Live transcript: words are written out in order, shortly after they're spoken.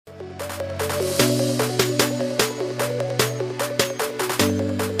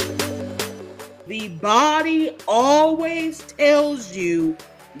body always tells you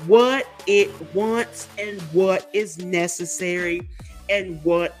what it wants and what is necessary and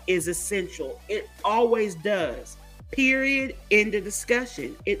what is essential. It always does. Period. End of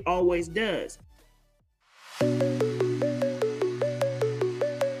discussion. It always does.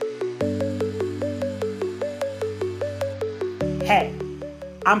 Hey,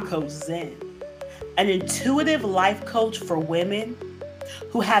 I'm Coach Zen, an intuitive life coach for women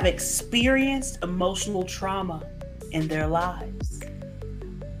who have experienced emotional trauma in their lives.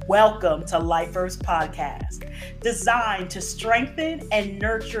 Welcome to Lifers Podcast, designed to strengthen and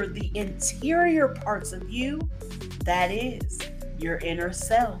nurture the interior parts of you, that is, your inner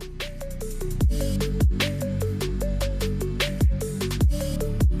self.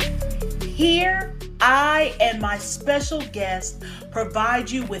 Here, I and my special guest provide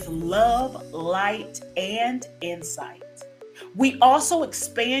you with love, light, and insight. We also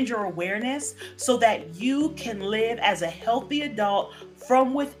expand your awareness so that you can live as a healthy adult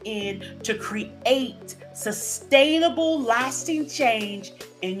from within to create sustainable, lasting change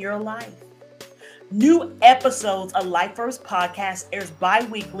in your life. New episodes of Lifers Podcast airs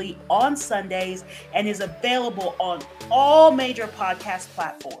bi-weekly on Sundays and is available on all major podcast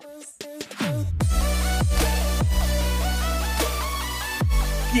platforms.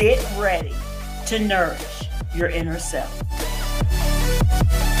 Get ready to nourish your inner self.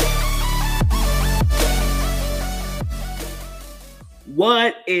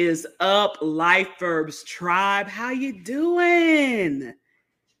 What is up, Lifers tribe? How you doing?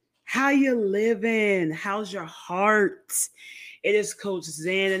 How you living? How's your heart? It is Coach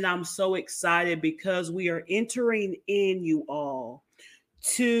Zen, and I'm so excited because we are entering in, you all,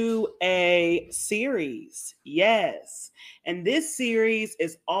 to a series. Yes. And this series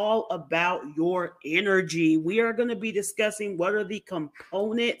is all about your energy. We are going to be discussing what are the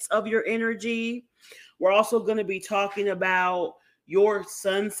components of your energy. We're also going to be talking about your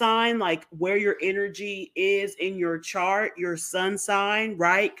sun sign, like where your energy is in your chart, your sun sign,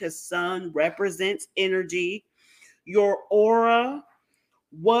 right? Because sun represents energy. Your aura.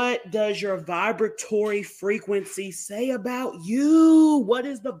 What does your vibratory frequency say about you? What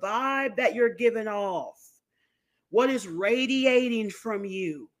is the vibe that you're giving off? What is radiating from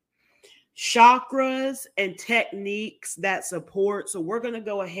you? Chakras and techniques that support. So we're going to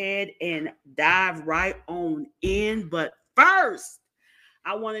go ahead and dive right on in. But first,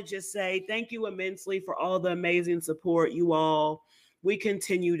 I want to just say thank you immensely for all the amazing support, you all. We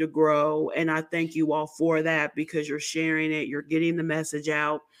continue to grow, and I thank you all for that because you're sharing it. You're getting the message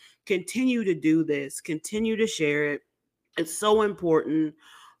out. Continue to do this. Continue to share it. It's so important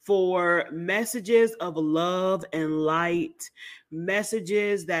for messages of love and light,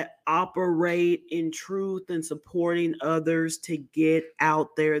 messages that operate in truth and supporting others to get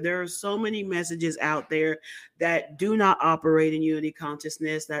out there. There are so many messages out there that do not operate in unity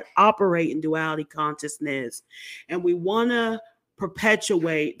consciousness, that operate in duality consciousness. And we want to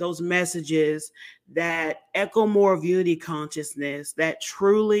perpetuate those messages that echo more of unity consciousness, that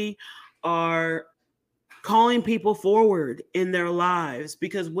truly are calling people forward in their lives.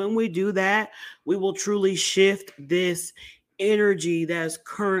 Because when we do that, we will truly shift this energy that's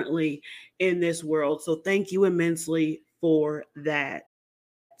currently in this world. So thank you immensely for that.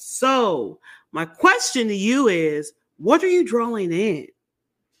 So my question to you is, what are you drawing in?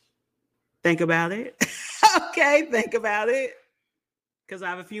 Think about it. Okay, think about it. Because I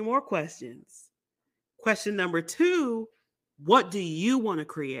have a few more questions. Question number 2, what do you want to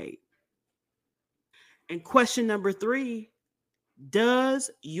create? And question number 3, does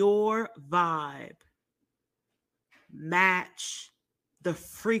your vibe match the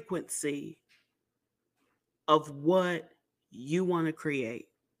frequency of what you want to create?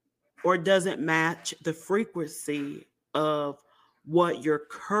 Or does it match the frequency of what you're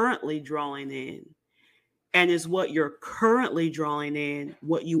currently drawing in? And is what you're currently drawing in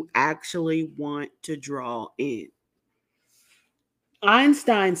what you actually want to draw in?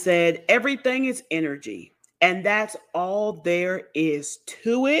 Einstein said, everything is energy, and that's all there is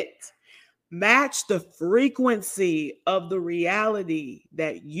to it. Match the frequency of the reality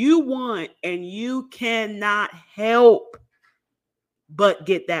that you want, and you cannot help but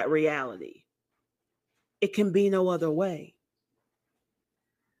get that reality. It can be no other way.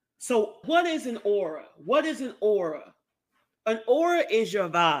 So what is an aura? What is an aura? An aura is your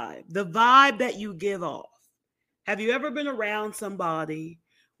vibe, the vibe that you give off. Have you ever been around somebody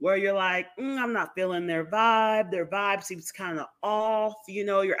where you're like, I'm not feeling their vibe. Their vibe seems kind of off. You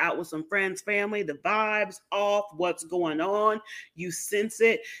know, you're out with some friends, family, the vibe's off. What's going on? You sense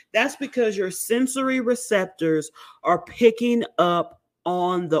it. That's because your sensory receptors are picking up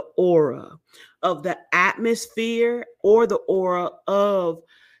on the aura. of the atmosphere or the aura of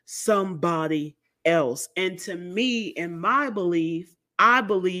somebody else. And to me, in my belief, I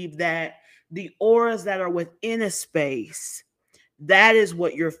believe that the auras that are within a space, that is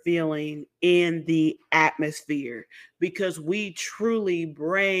what you're feeling in the atmosphere, because we truly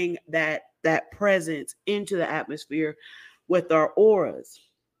bring that presence into the atmosphere with our auras.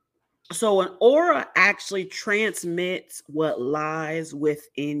 So an aura actually transmits what lies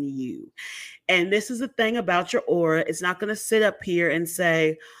within you. And this is the thing about your aura. It's not going to sit up here and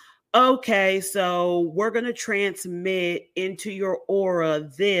say, okay, so we're going to transmit into your aura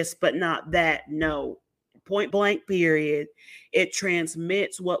this, but not that. No, point blank, period. It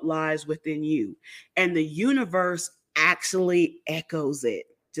transmits what lies within you. And the universe actually echoes it.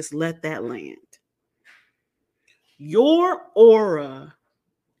 Just let that land. Your aura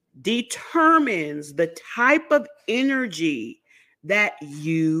determines the type of energy that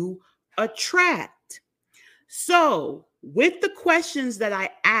you attract. So, with the questions that I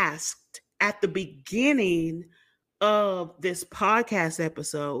asked at the beginning of this podcast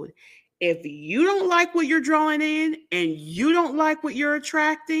episode, if you don't like what you're drawing in and you don't like what you're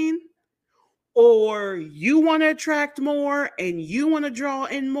attracting, or you want to attract more and you want to draw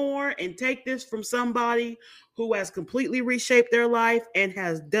in more and take this from somebody who has completely reshaped their life and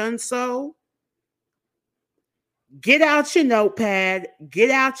has done so, get out your notepad, get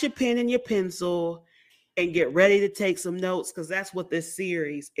out your pen and your pencil, and get ready to take some notes, because that's what this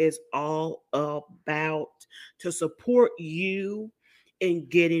series is all about, to support you in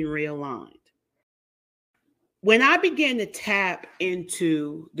getting realigned. When I began to tap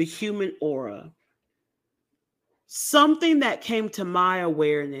into the human aura, something that came to my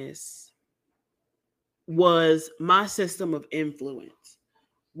awareness was my system of influence,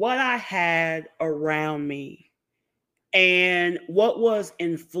 what I had around me, and what was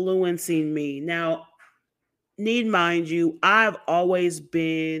influencing me. Now, need mind you, I've always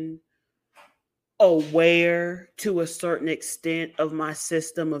been aware to a certain extent of my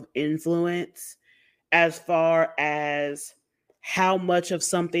system of influence, as far as how much of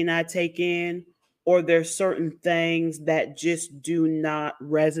something I take in, or there's certain things that just do not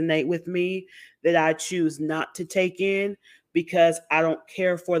resonate with me that I choose not to take in, because I don't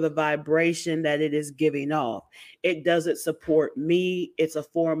care for the vibration that it is giving off. It doesn't support me. It's a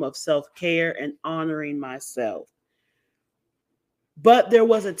form of self-care and honoring myself. But there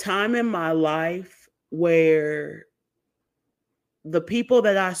was a time in my life where the people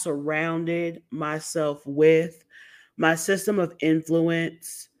that I surrounded myself with, my system of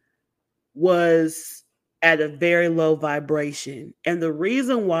influence, was at a very low vibration. And the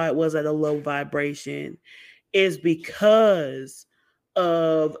reason why it was at a low vibration is because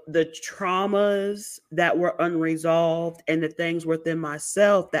of the traumas that were unresolved and the things within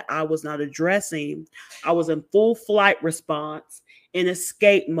myself that I was not addressing. I was in full flight response, in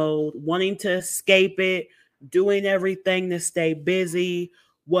escape mode, wanting to escape it, doing everything to stay busy,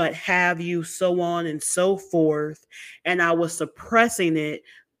 what have you, so on and so forth. And I was suppressing it,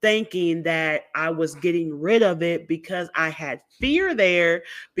 thinking that I was getting rid of it because I had fear there,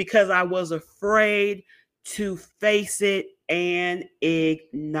 because I was afraid to face it and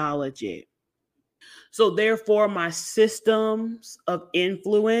acknowledge it. So therefore, my systems of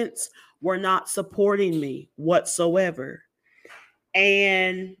influence were not supporting me whatsoever.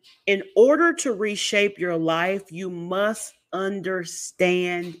 And in order to reshape your life, you must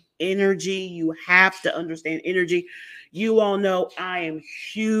understand energy. You have to understand energy. You all know I am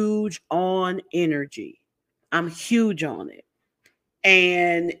huge on energy. I'm huge on it.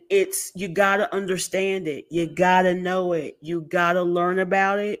 And you got to understand it. You got to know it. You got to learn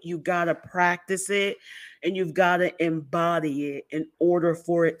about it. You got to practice it. And you've got to embody it in order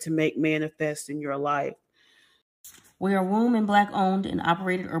for it to make manifest in your life. We are womb and Black owned and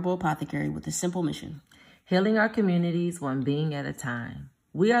operated herbal apothecary with a simple mission: healing our communities one being at a time.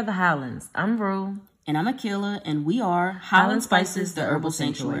 We are the Highlands. I'm Rue. And I'm Akila, and we are Highland Spices, the Herbal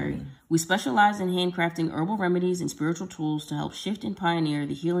Sanctuary. We specialize in handcrafting herbal remedies and spiritual tools to help shift and pioneer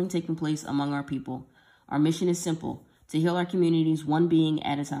the healing taking place among our people. Our mission is simple: to heal our communities one being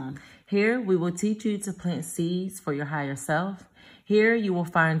at a time. Here, we will teach you to plant seeds for your higher self. Here, you will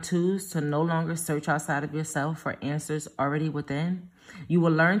find tools to no longer search outside of yourself for answers already within. You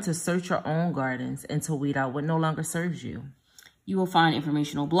will learn to search your own gardens and to weed out what no longer serves you. You will find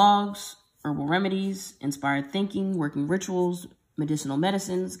informational blogs, herbal remedies, inspired thinking, working rituals, medicinal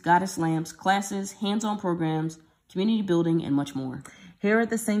medicines, goddess lamps, classes, hands-on programs, community building, and much more. Here at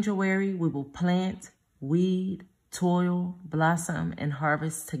the Sanctuary, we will plant, weed, toil, blossom, and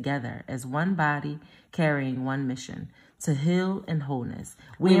harvest together as one body carrying one mission, to heal and wholeness.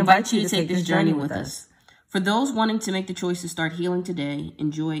 We invite you to take this journey with us. For those wanting to make the choice to start healing today,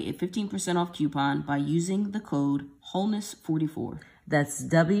 enjoy a 15% off coupon by using the code Wholeness44. That's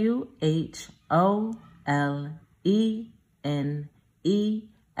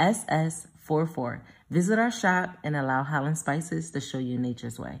WHOLENESS44. Visit our shop and allow Highland Spices to show you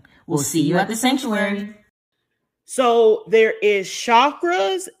nature's way. We'll see you at the sanctuary. So there is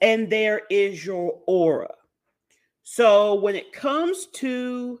chakras and there is your aura. So when it comes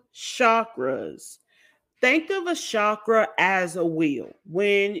to chakras, think of a chakra as a wheel.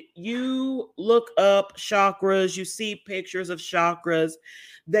 When you look up chakras, you see pictures of chakras.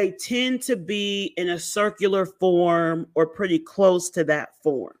 They tend to be in a circular form or pretty close to that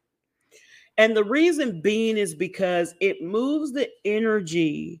form. And the reason being is because it moves the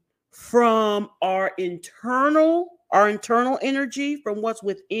energy from our internal energy, from what's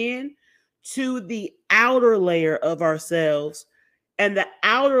within, to the outer layer of ourselves. And the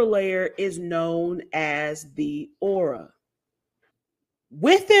outer layer is known as the aura.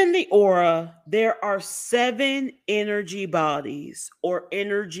 Within the aura, there are 7 energy bodies or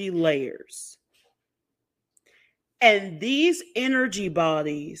energy layers. And these energy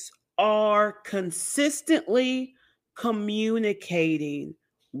bodies are consistently communicating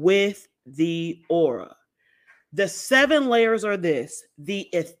with the aura. The 7 layers are this: the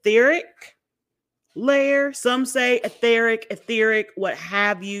etheric layer. Some say etheric, what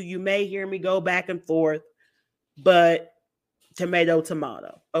have you. You may hear me go back and forth, but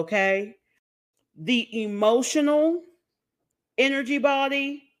tomato, okay? The emotional energy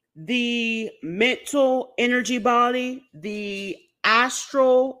body, the mental energy body, the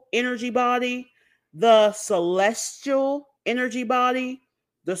astral energy body, the celestial energy body,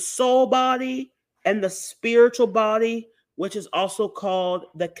 the soul body, and the spiritual body, which is also called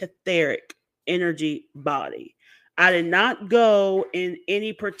the etheric energy body. I did not go in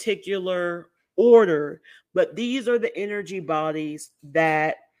any particular order, but these are the energy bodies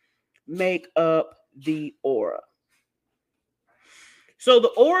that make up the aura. So the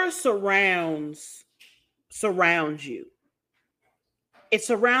aura surrounds you. It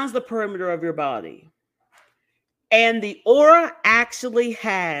surrounds the perimeter of your body. And the aura actually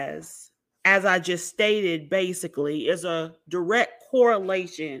has, as I just stated, basically, is a direct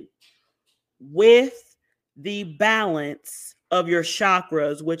correlation with the balance of your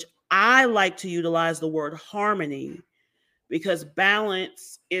chakras, which I like to utilize the word harmony, because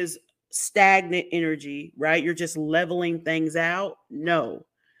balance is stagnant energy, right? You're just leveling things out. No,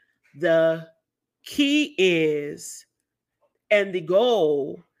 the key is, and the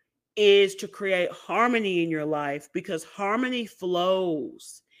goal is, to create harmony in your life, because harmony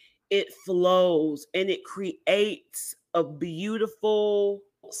flows. It flows and it creates a beautiful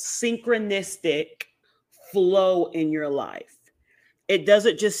synchronistic flow in your life. It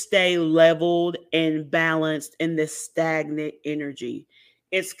doesn't just stay leveled and balanced in this stagnant energy.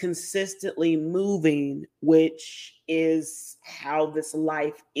 It's consistently moving, which is how this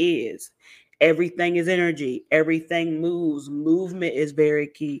life is. Everything is energy. Everything moves. Movement is very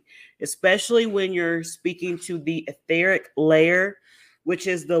key, especially when you're speaking to the etheric layer, which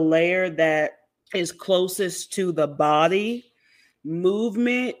is the layer that is closest to the body.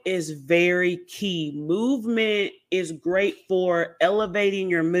 Movement is very key. Movement is great for elevating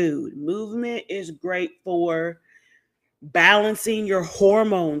your mood. Movement is great for balancing your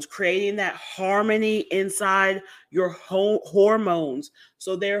hormones, creating that harmony inside your hormones.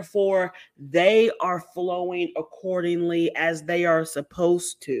 So therefore, they are flowing accordingly as they are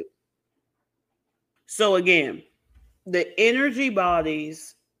supposed to. So again, the energy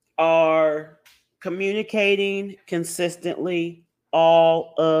bodies are communicating consistently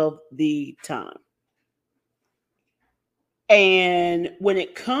all of the time. And when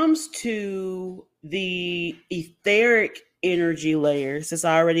it comes to the etheric energy layers, since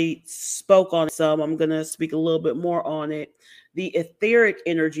I already spoke on some, I'm going to speak a little bit more on it. The etheric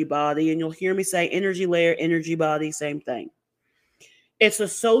energy body, and you'll hear me say energy layer, energy body, same thing. It's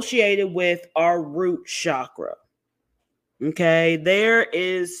associated with our root chakra. Okay, there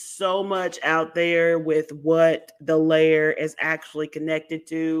is so much out there with what the layer is actually connected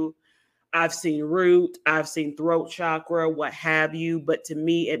to. I've seen root, I've seen throat chakra, what have you. But to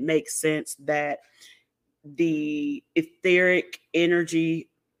me, it makes sense that the etheric energy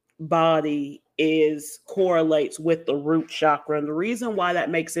body correlates with the root chakra. And the reason why that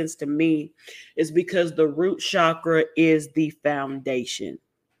makes sense to me is because the root chakra is the foundation.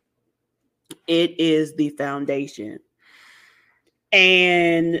 It is the foundation.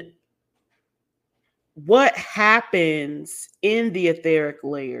 And what happens in the etheric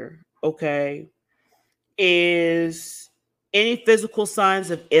layer, okay, is any physical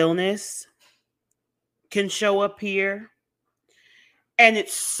signs of illness can show up here. And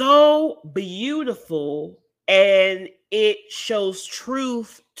it's so beautiful and it shows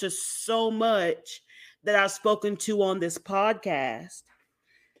truth to so much that I've spoken to on this podcast,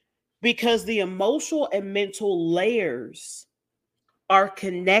 because the emotional and mental layers are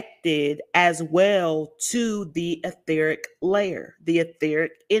connected as well to the etheric layer, the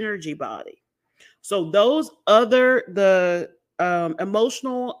etheric energy body. So the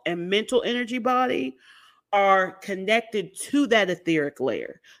emotional and mental energy body are connected to that etheric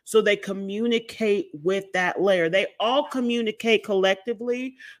layer. So they communicate with that layer. They all communicate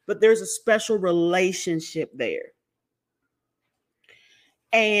collectively, but there's a special relationship there.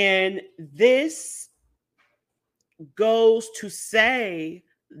 And this goes to say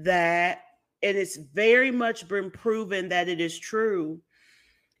that, and it's very much been proven that it is true,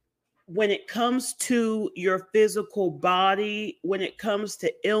 when it comes to your physical body, when it comes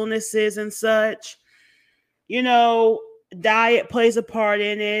to illnesses and such, diet plays a part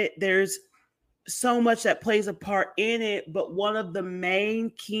in it. There's so much that plays a part in it, but one of the main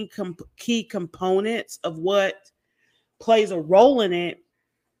key components of what plays a role in it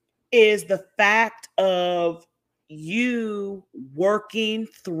is the fact of you working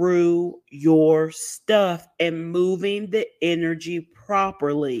through your stuff and moving the energy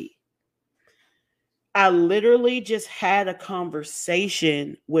properly. I literally just had a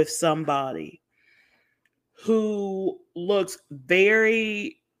conversation with somebody who looks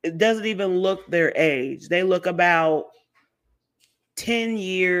it doesn't even look their age. They look about 10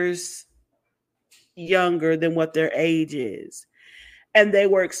 years younger than what their age is. And they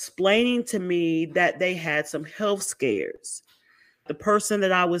were explaining to me that they had some health scares. The person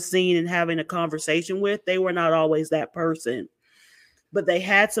that I was seeing and having a conversation with, they were not always that person. But they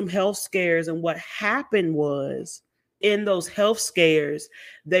had some health scares. And what happened was, in those health scares,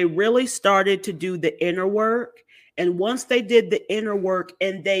 they really started to do the inner work. And once they did the inner work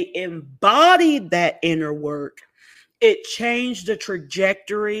and they embodied that inner work, it changed the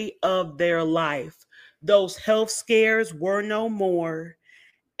trajectory of their life. Those health scares were no more.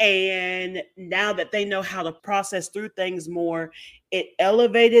 And now that they know how to process through things more, it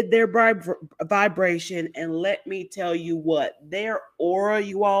elevated their vibration. And let me tell you what, their aura,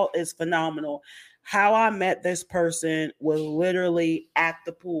 you all, is phenomenal. How I met this person was literally at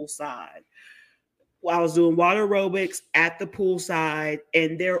the poolside. I was doing water aerobics at the poolside,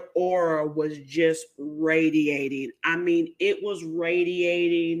 and their aura was just radiating. I mean, it was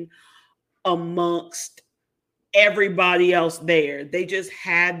radiating amongst everybody else there. They just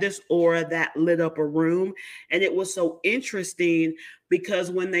had this aura that lit up a room. And it was so interesting because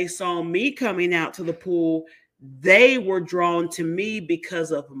when they saw me coming out to the pool, they were drawn to me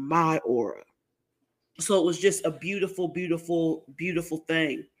because of my aura. So it was just a beautiful, beautiful, beautiful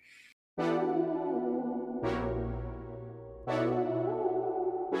thing.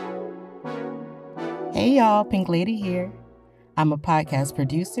 Hey y'all, Pink Lady here. I'm a podcast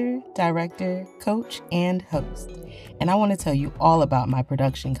producer, director, coach, and host. And I want to tell you all about my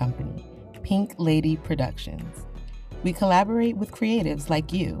production company, Pink Lady Productions. We collaborate with creatives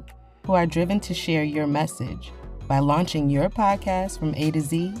like you who are driven to share your message by launching your podcast from A to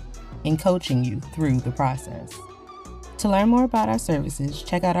Z and coaching you through the process. To learn more about our services,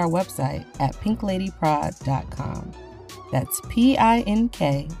 check out our website at pinkladyprod.com. That's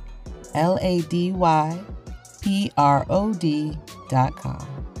PINKLADYPROD.com.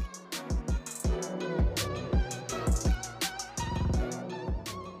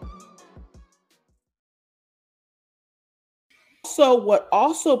 So what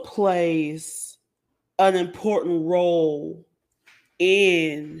also plays an important role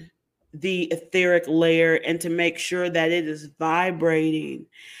in the etheric layer and to make sure that it is vibrating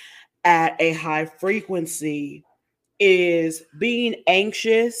at a high frequency is being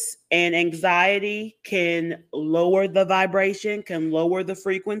anxious, and anxiety can lower the vibration, can lower the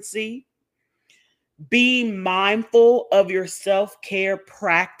frequency. Being mindful of your self-care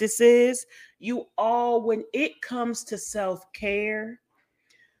practices. You all, when it comes to self-care,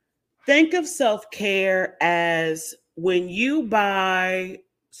 think of self-care as when you buy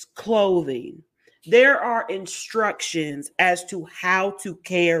clothing, there are instructions as to how to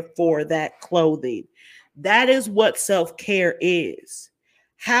care for that clothing. That is what self-care is.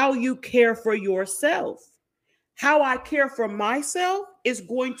 How you care for yourself. How I care for myself is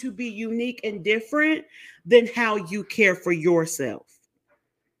going to be unique and different than how you care for yourself.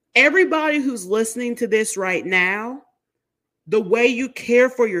 Everybody who's listening to this right now, the way you care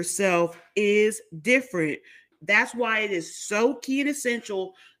for yourself is different. That's why it is so key and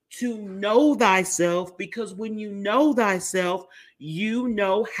essential to know thyself, because when you know thyself, you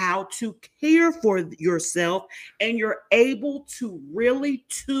know how to care for yourself, and you're able to really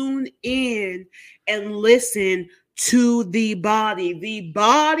tune in and listen to the body. The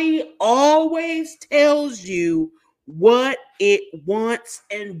body always tells you what it wants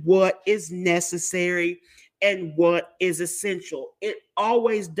and what is necessary and what is essential. It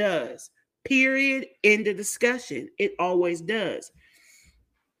always does. Period. End of discussion. It always does.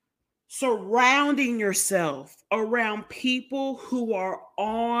 Surrounding yourself around people who are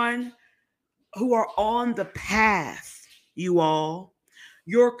on the path, you all.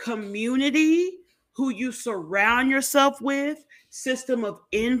 Your community, who you surround yourself with, system of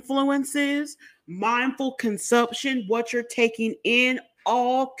influences, mindful consumption, what you're taking in,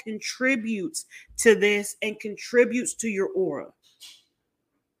 all contributes to this and contributes to your aura.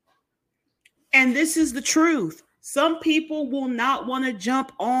 And this is the truth. Some people will not want to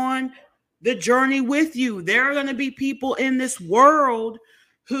jump on the journey with you. There are going to be people in this world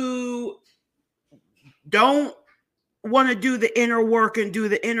who don't want to do the inner work and do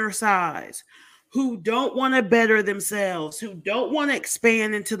the inner size, who don't want to better themselves, who don't want to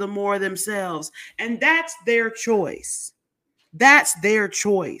expand into the more themselves. And that's their choice. That's their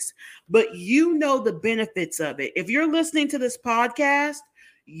choice. But you know the benefits of it. If you're listening to this podcast,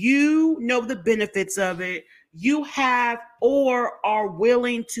 you know the benefits of it. You have or are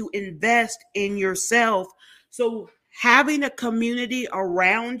willing to invest in yourself. So having a community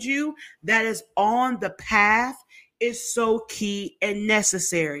around you that is on the path is so key and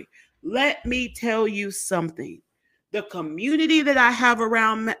necessary. Let me tell you something. The community that I have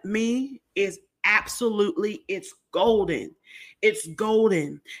around me is absolutely, it's golden. It's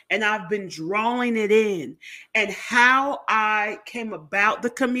golden. And I've been drawing it in. And how I came about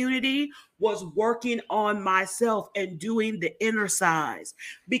the community was working on myself and doing the inner size.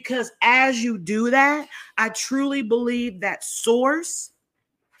 Because as you do that, I truly believe that source,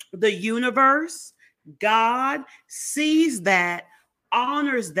 the universe, God sees that,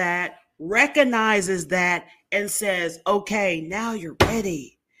 honors that, recognizes that, and says, okay, now you're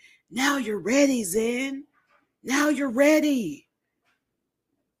ready. Now you're ready, Zen. Now you're ready.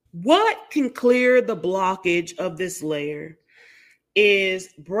 What can clear the blockage of this layer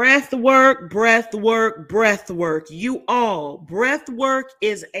is breath work, breath work, breath work. You all, breath work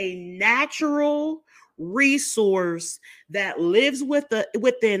is a natural resource that lives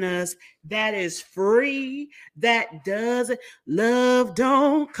within us, that is free, that does love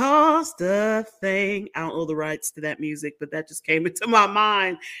don't cost a thing. I don't know the rights to that music, but that just came into my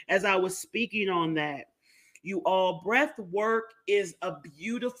mind as I was speaking on that. You all, breath work is a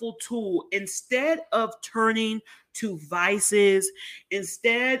beautiful tool. Instead of turning to vices,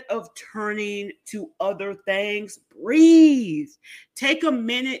 instead of turning to other things, breathe. Take a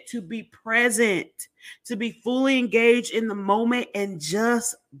minute to be present, to be fully engaged in the moment, and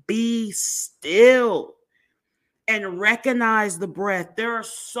just be still and recognize the breath. There are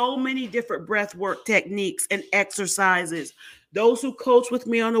so many different breath work techniques and exercises. Those who coach with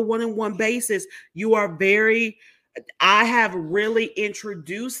me on a one-on-one basis, I have really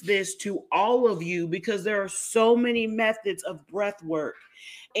introduced this to all of you because there are so many methods of breath work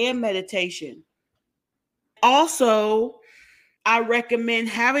and meditation. Also, I recommend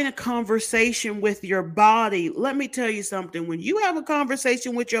having a conversation with your body. Let me tell you something. When you have a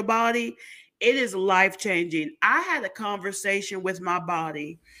conversation with your body, it is life-changing. I had a conversation with my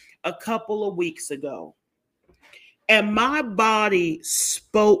body a couple of weeks ago, and my body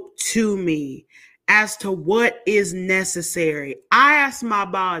spoke to me as to what is necessary. I asked my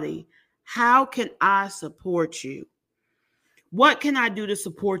body, how can I support you? What can I do to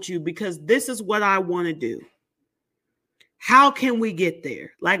support you? Because this is what I want to do. How can we get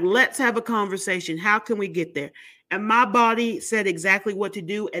there? Like, let's have a conversation. How can we get there? And my body said exactly what to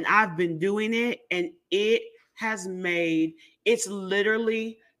do. And I've been doing it. And it's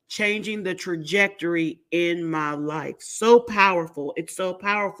literally changing the trajectory in my life. So powerful. It's so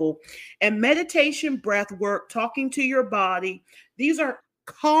powerful. And meditation, breath work, talking to your body, these are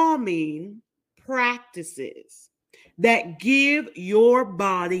calming practices that give your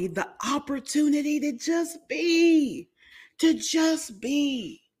body the opportunity to just be.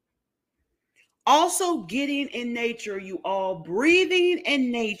 Also, getting in nature, you all, breathing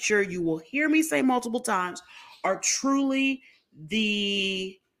in nature, you will hear me say multiple times, are truly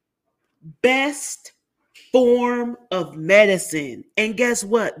the best form of medicine. And guess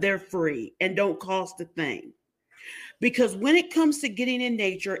what? They're free and don't cost a thing. Because when it comes to getting in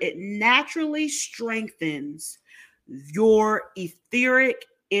nature, it naturally strengthens your etheric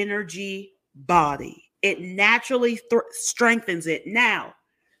energy body. It naturally strengthens it. Now,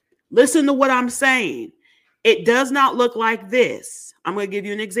 listen to what I'm saying. It does not look like this. I'm going to give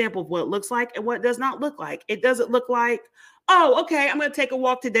you an example of what it looks like and what it does not look like. It doesn't look like, oh, okay, I'm going to take a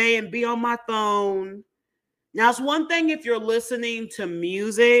walk today and be on my phone. Now, it's one thing if you're listening to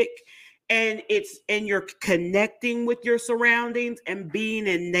music and you're connecting with your surroundings and being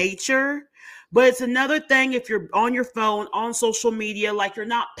in nature. But it's another thing if you're on your phone, on social media, like you're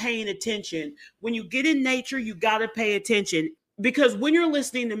not paying attention. When you get in nature, you got to pay attention. Because when you're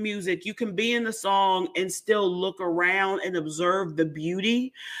listening to music, you can be in the song and still look around and observe the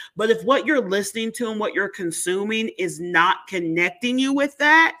beauty. But if what you're listening to and what you're consuming is not connecting you with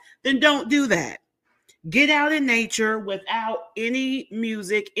that, then don't do that. Get out in nature without any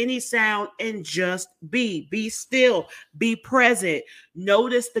music, any sound, and just be. Be still, be present.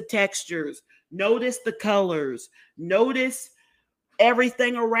 Notice the textures, notice the colors, notice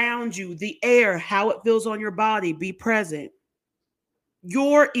everything around you, the air, how it feels on your body. Be present.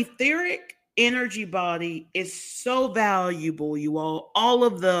 Your etheric energy body is so valuable, you all. All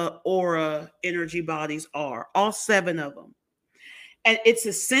of the aura energy bodies are, all 7 of them. And it's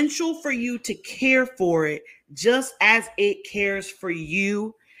essential for you to care for it just as it cares for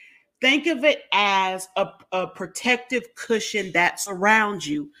you. Think of it as a protective cushion that surrounds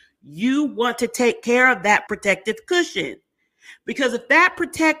you. You want to take care of that protective cushion. Because if that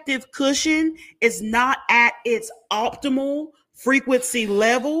protective cushion is not at its optimal frequency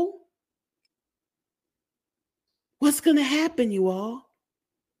level, what's going to happen, you all?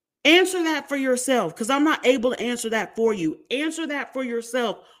 Answer that for yourself, because I'm not able to answer that for you. Answer that for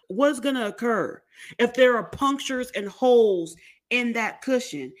yourself. What's going to occur if there are punctures and holes in that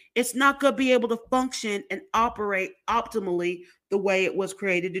cushion? It's not going to be able to function and operate optimally the way it was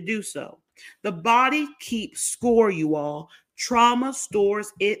created to do so. The body keeps score, you all. Trauma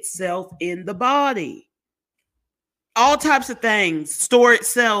stores itself in the body. All types of things store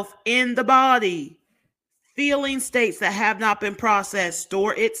itself in the body. Feeling states that have not been processed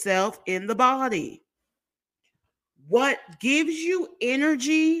store itself in the body. What gives you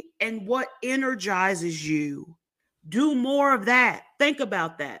energy and what energizes you? Do more of that. Think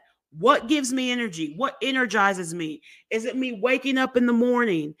about that. What gives me energy? What energizes me? Is it me waking up in the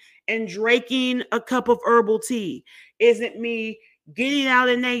morning and drinking a cup of herbal tea? Is it me getting out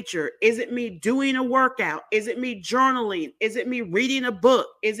in nature? Is it me doing a workout? Is it me journaling? Is it me reading a book?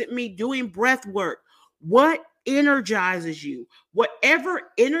 Is it me doing breath work? What energizes you? Whatever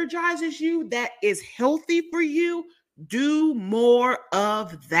energizes you that is healthy for you, do more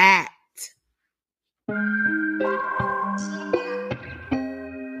of that.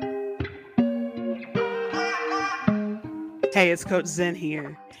 Hey, it's Coach Zen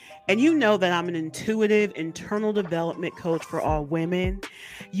here. And you know that I'm an intuitive internal development coach for all women.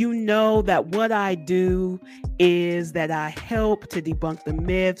 You know that what I do is that I help to debunk the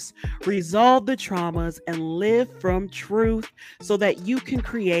myths, resolve the traumas, and live from truth so that you can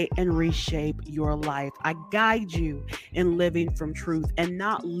create and reshape your life. I guide you in living from truth and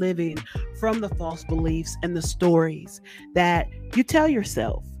not living from the false beliefs and the stories that you tell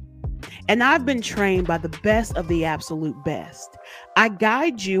yourself. And I've been trained by the best of the absolute best. I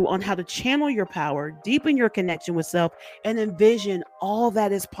guide you on how to channel your power, deepen your connection with self, and envision all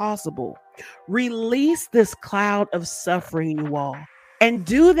that is possible. Release this cloud of suffering, you all. And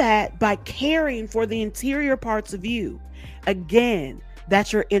do that by caring for the interior parts of you. Again,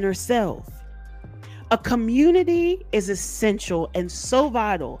 that's your inner self. A community is essential and so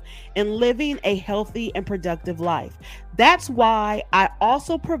vital in living a healthy and productive life. That's why I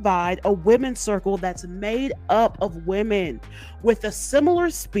also provide a women's circle that's made up of women with a similar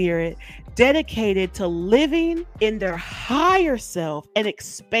spirit dedicated to living in their higher self and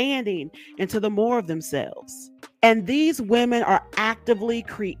expanding into the more of themselves. And these women are actively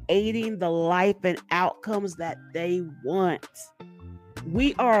creating the life and outcomes that they want.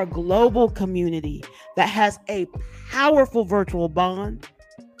 We are a global community that has a powerful virtual bond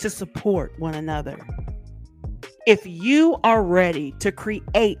to support one another. If you are ready to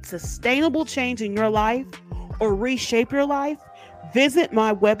create sustainable change in your life or reshape your life, visit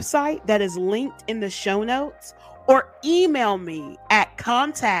my website that is linked in the show notes or email me at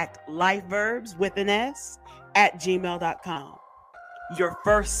contactlifeverbs@gmail.com. Your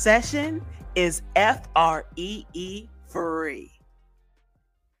first session is FREE free.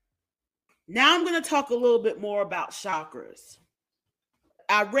 Now I'm going to talk a little bit more about chakras.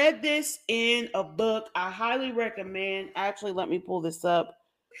 I read this in a book I highly recommend. Actually, let me pull this up.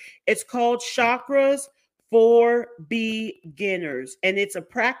 It's called Chakras for Beginners, and it's a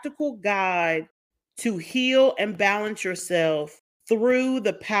practical guide to heal and balance yourself Through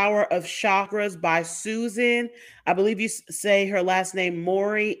the Power of Chakras by Susan. I believe you say her last name,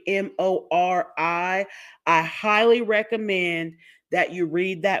 Mori, Mori. I highly recommend that you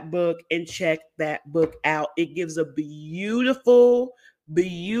read that book and check that book out. It gives a beautiful,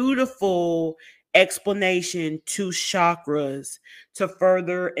 beautiful explanation to chakras to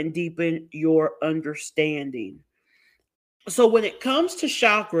further and deepen your understanding. So when it comes to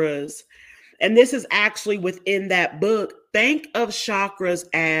chakras, and this is actually within that book, think of chakras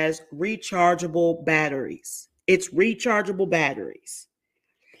as rechargeable batteries. It's rechargeable batteries.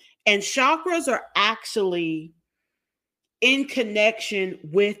 And chakras are actually in connection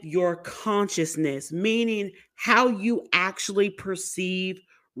with your consciousness, meaning how you actually perceive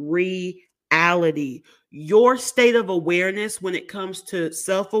reality. Your state of awareness when it comes to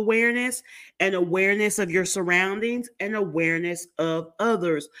self-awareness and awareness of your surroundings and awareness of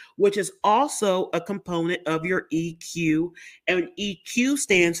others, which is also a component of your EQ. And EQ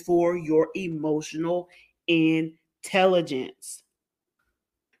stands for your emotional intelligence.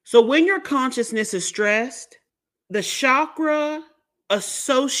 So when your consciousness is stressed, the chakra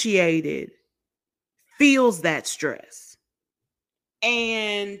associated feels that stress.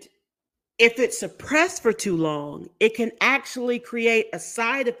 And if it's suppressed for too long, it can actually create a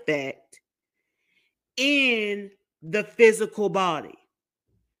side effect in the physical body.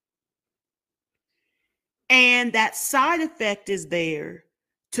 And that side effect is there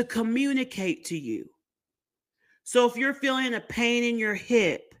to communicate to you. So if you're feeling a pain in your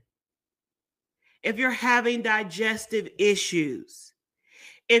hip, if you're having digestive issues,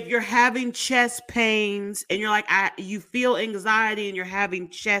 if you're having chest pains and you're like, you feel anxiety and you're having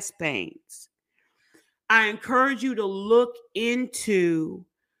chest pains, I encourage you to look into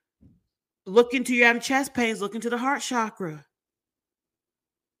you having chest pains, look into the heart chakra.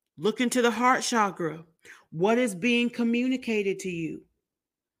 Look into the heart chakra. What is being communicated to you?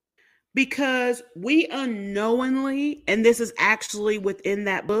 Because we unknowingly, and this is actually within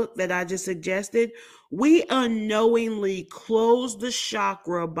that book that I just suggested, we unknowingly close the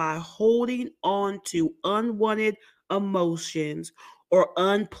chakra by holding on to unwanted emotions or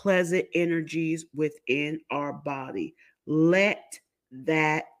unpleasant energies within our body. Let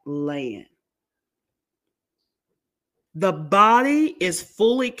that land. The body is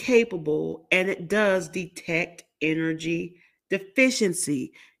fully capable and it does detect energy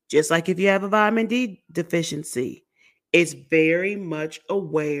deficiency. Just like if you have a vitamin D deficiency, it's very much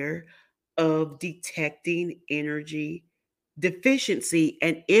aware of detecting energy deficiency.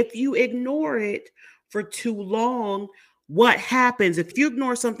 And if you ignore it for too long, what happens? If you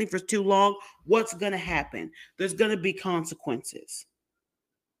ignore something for too long, what's going to happen? There's going to be consequences.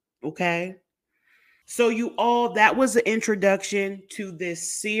 Okay? So that was the introduction to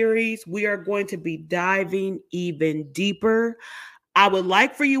this series. We are going to be diving even deeper. I would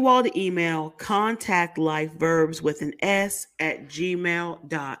like for you all to email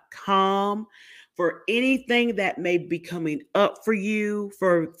contactlifeverbs@gmail.com for anything that may be coming up for you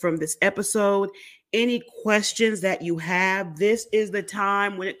from this episode, any questions that you have. This is the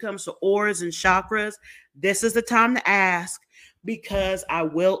time when it comes to auras and chakras. This is the time to ask, because I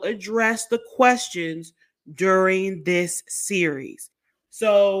will address the questions during this series.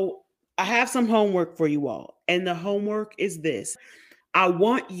 So I have some homework for you all, and the homework is this. I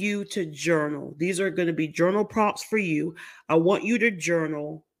want you to journal. These are going to be journal prompts for you. I want you to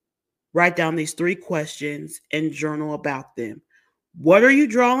journal, write down these 3 questions and journal about them. What are you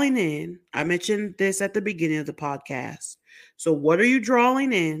drawing in? I mentioned this at the beginning of the podcast. So what are you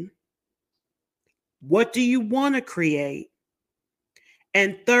drawing in? What do you want to create?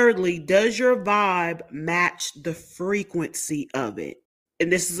 And thirdly, does your vibe match the frequency of it? And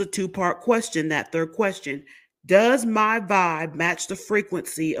this is a 2-part question, that third question. Does my vibe match the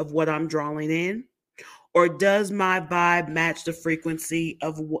frequency of what I'm drawing in? Or does my vibe match the frequency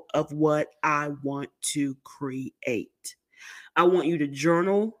of what I want to create? I want you to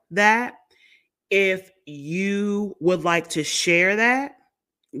journal that. If you would like to share that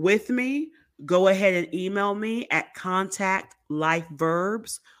with me, go ahead and email me at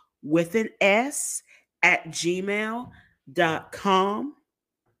contactlifeverbs@gmail.com.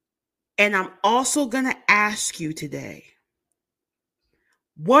 And I'm also going to ask you today,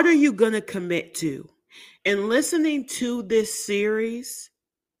 what are you going to commit to? In listening to this series,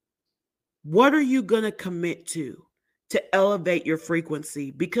 what are you going to commit to elevate your frequency?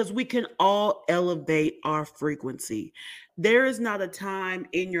 Because we can all elevate our frequency. There is not a time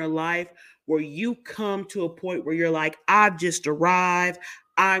in your life where you come to a point where you're like, I've just arrived.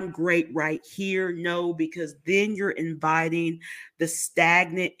 I'm great right here. No, because then you're inviting the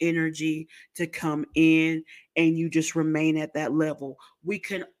stagnant energy to come in and you just remain at that level. We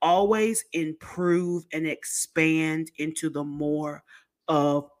can always improve and expand into the more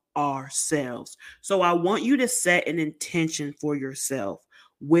of ourselves. So I want you to set an intention for yourself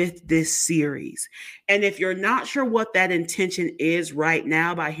with this series. And if you're not sure what that intention is right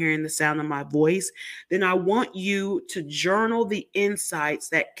now by hearing the sound of my voice, then I want you to journal the insights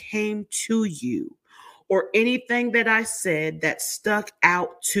that came to you or anything that I said that stuck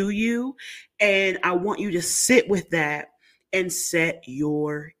out to you. And I want you to sit with that and set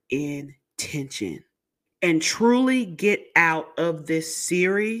your intention and truly get out of this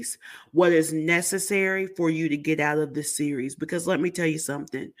series what is necessary for you to get out of this series. Because let me tell you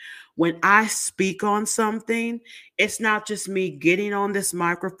something, when I speak on something, it's not just me getting on this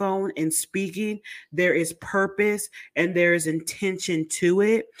microphone and speaking. There is purpose and there is intention to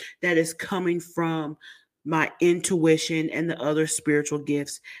it that is coming from my intuition and the other spiritual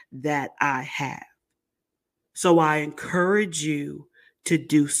gifts that I have. So I encourage you to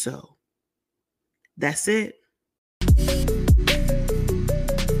do so. That's it.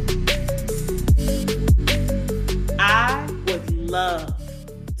 I would love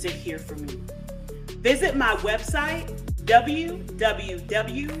to hear from you. Visit my website,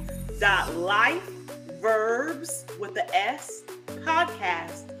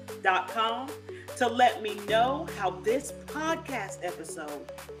 www.lifeverbspodcast.com to let me know how this podcast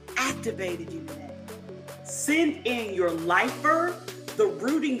episode activated you today. Send in your life verb, the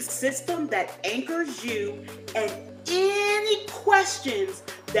rooting system that anchors you, and any questions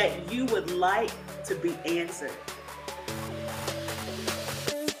that you would like to be answered.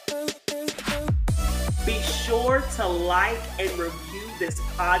 Be sure to like and review this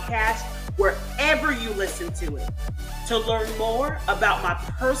podcast wherever you listen to it. To learn more about my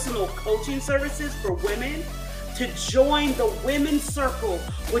personal coaching services for women, to join the Women's Circle,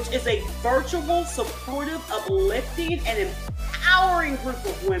 which is a virtual, supportive, uplifting, and empowering group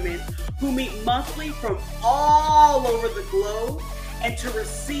of women who meet monthly from all over the globe. And to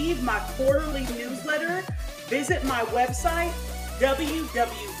receive my quarterly newsletter, visit my website,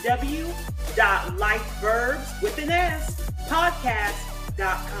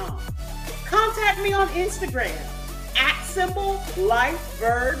 www.lifeverbspodcast.com. Contact me on Instagram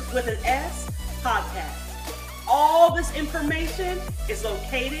 @lifeverbs podcast. All this information is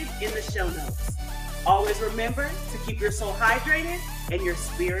located in the show notes. Always remember to keep your soul hydrated and your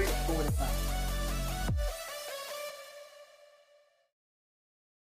spirit fortified.